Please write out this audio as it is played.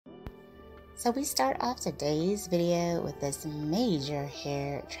So we start off today's video with this major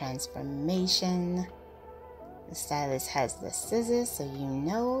hair transformation. The stylist has the scissors, so you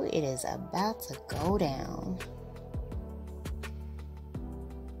know it is about to go down.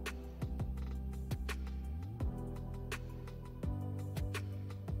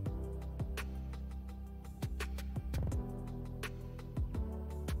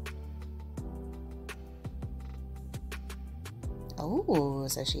 Oh,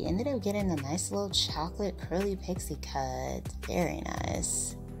 so she ended up getting a nice little chocolate curly pixie cut. Very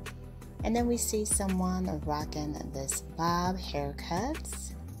nice. And then we see someone rocking this bob haircut.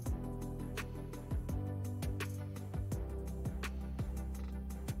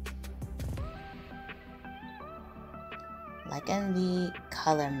 Liking the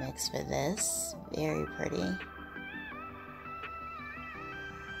color mix for this. Very pretty.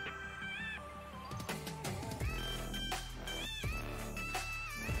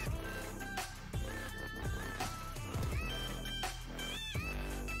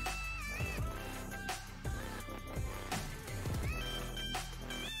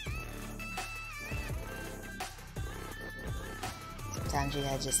 Sometimes you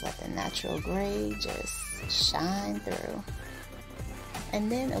gotta just let the natural gray just shine through. And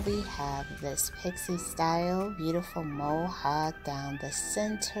then we have this pixie style, beautiful mohawk down the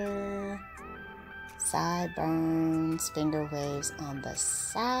center, sideburns, finger waves on the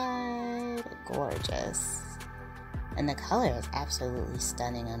side, gorgeous. And the color is absolutely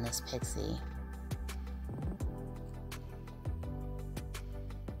stunning on this pixie.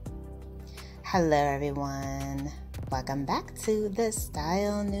 Hello everyone. Welcome back to the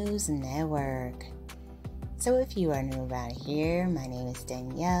Style News Network. So if you are new around here, my name is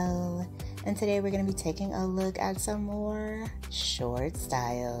Danielle, and today we're going to be taking a look at some more short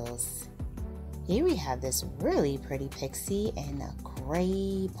styles. Here we have this really pretty pixie in a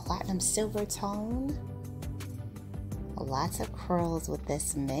gray platinum silver tone. Lots of curls with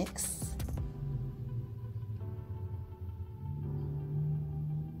this mix.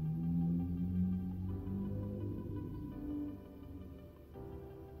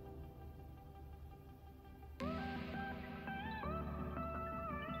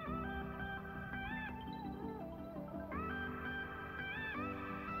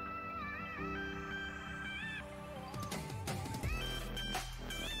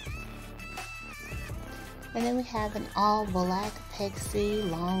 And then we have an all black pixie,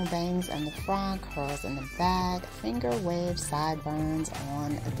 long bangs in the front, curls in the back, finger wave sideburns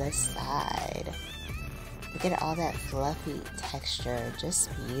on the side. Look at all that fluffy texture, just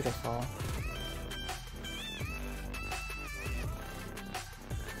beautiful.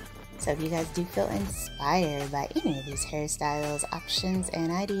 So if you guys do feel inspired by any of these hairstyles, options, and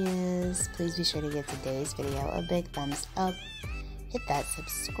ideas, please be sure to give today's video a big thumbs up, hit that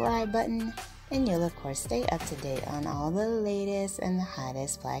subscribe button, and you'll of course stay up to date on all the latest and the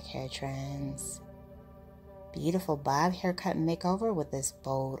hottest black hair trends. Beautiful bob haircut makeover with this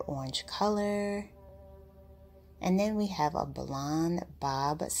bold orange color. And then we have a blonde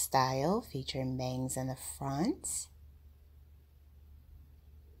bob style featuring bangs in the front.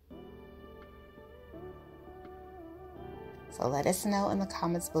 So let us know in the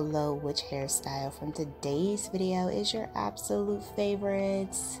comments below which hairstyle from today's video is your absolute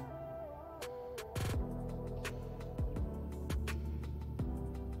favorite.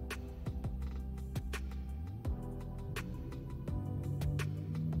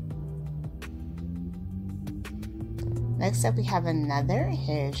 Next up, we have another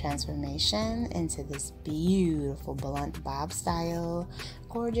hair transformation into this beautiful blunt bob style.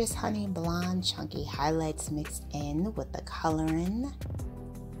 Gorgeous honey blonde chunky highlights mixed in with the coloring.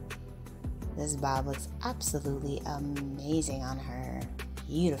 This bob looks absolutely amazing on her.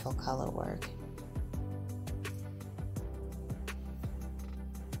 Beautiful color work.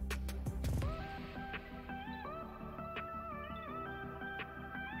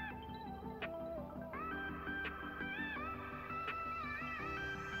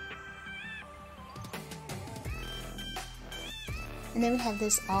 And then we have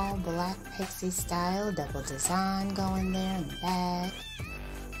this all black pixie style, double design going there in the back.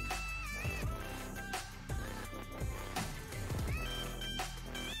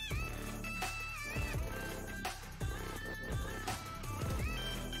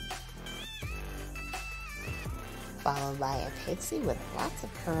 Followed by a pixie with lots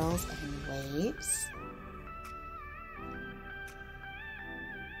of curls and waves.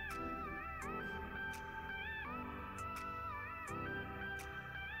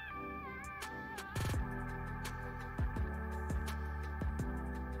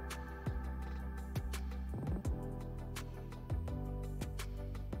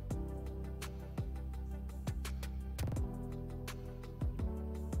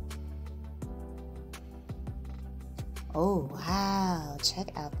 Oh wow,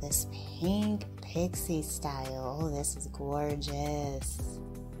 check out this pink pixie style. Oh, this is gorgeous.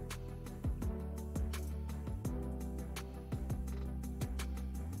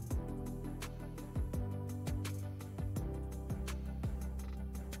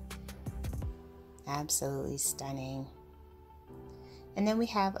 Absolutely stunning. And then we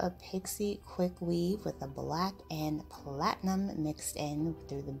have a pixie quick weave with a black and platinum mixed in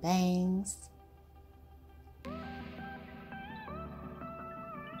through the bangs.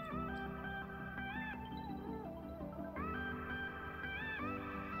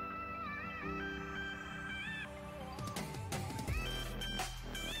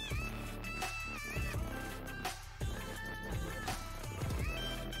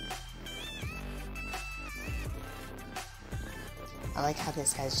 I like how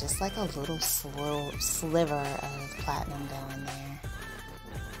this has just like a little sliver of platinum going there.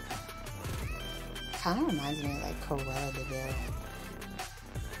 Kind of reminds me of like Cruella de Vil.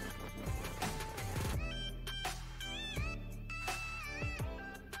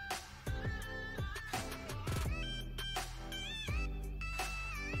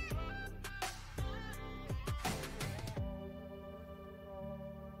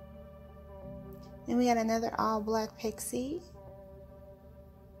 Then we got another all black pixie.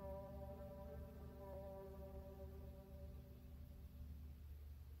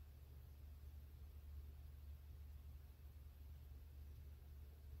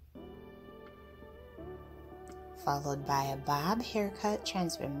 Followed by a bob haircut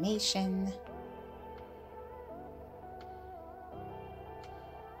transformation.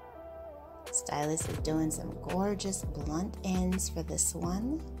 Stylist is doing some gorgeous blunt ends for this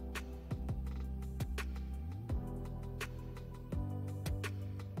one.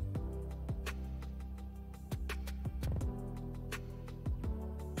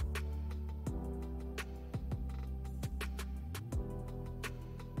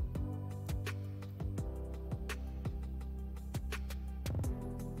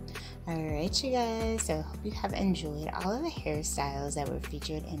 Alright you guys, so I hope you have enjoyed all of the hairstyles that were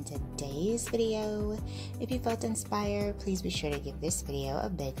featured in today's video. If you felt inspired, please be sure to give this video a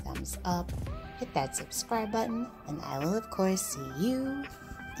big thumbs up, hit that subscribe button, and I will of course see you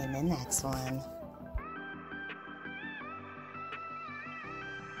in the next one.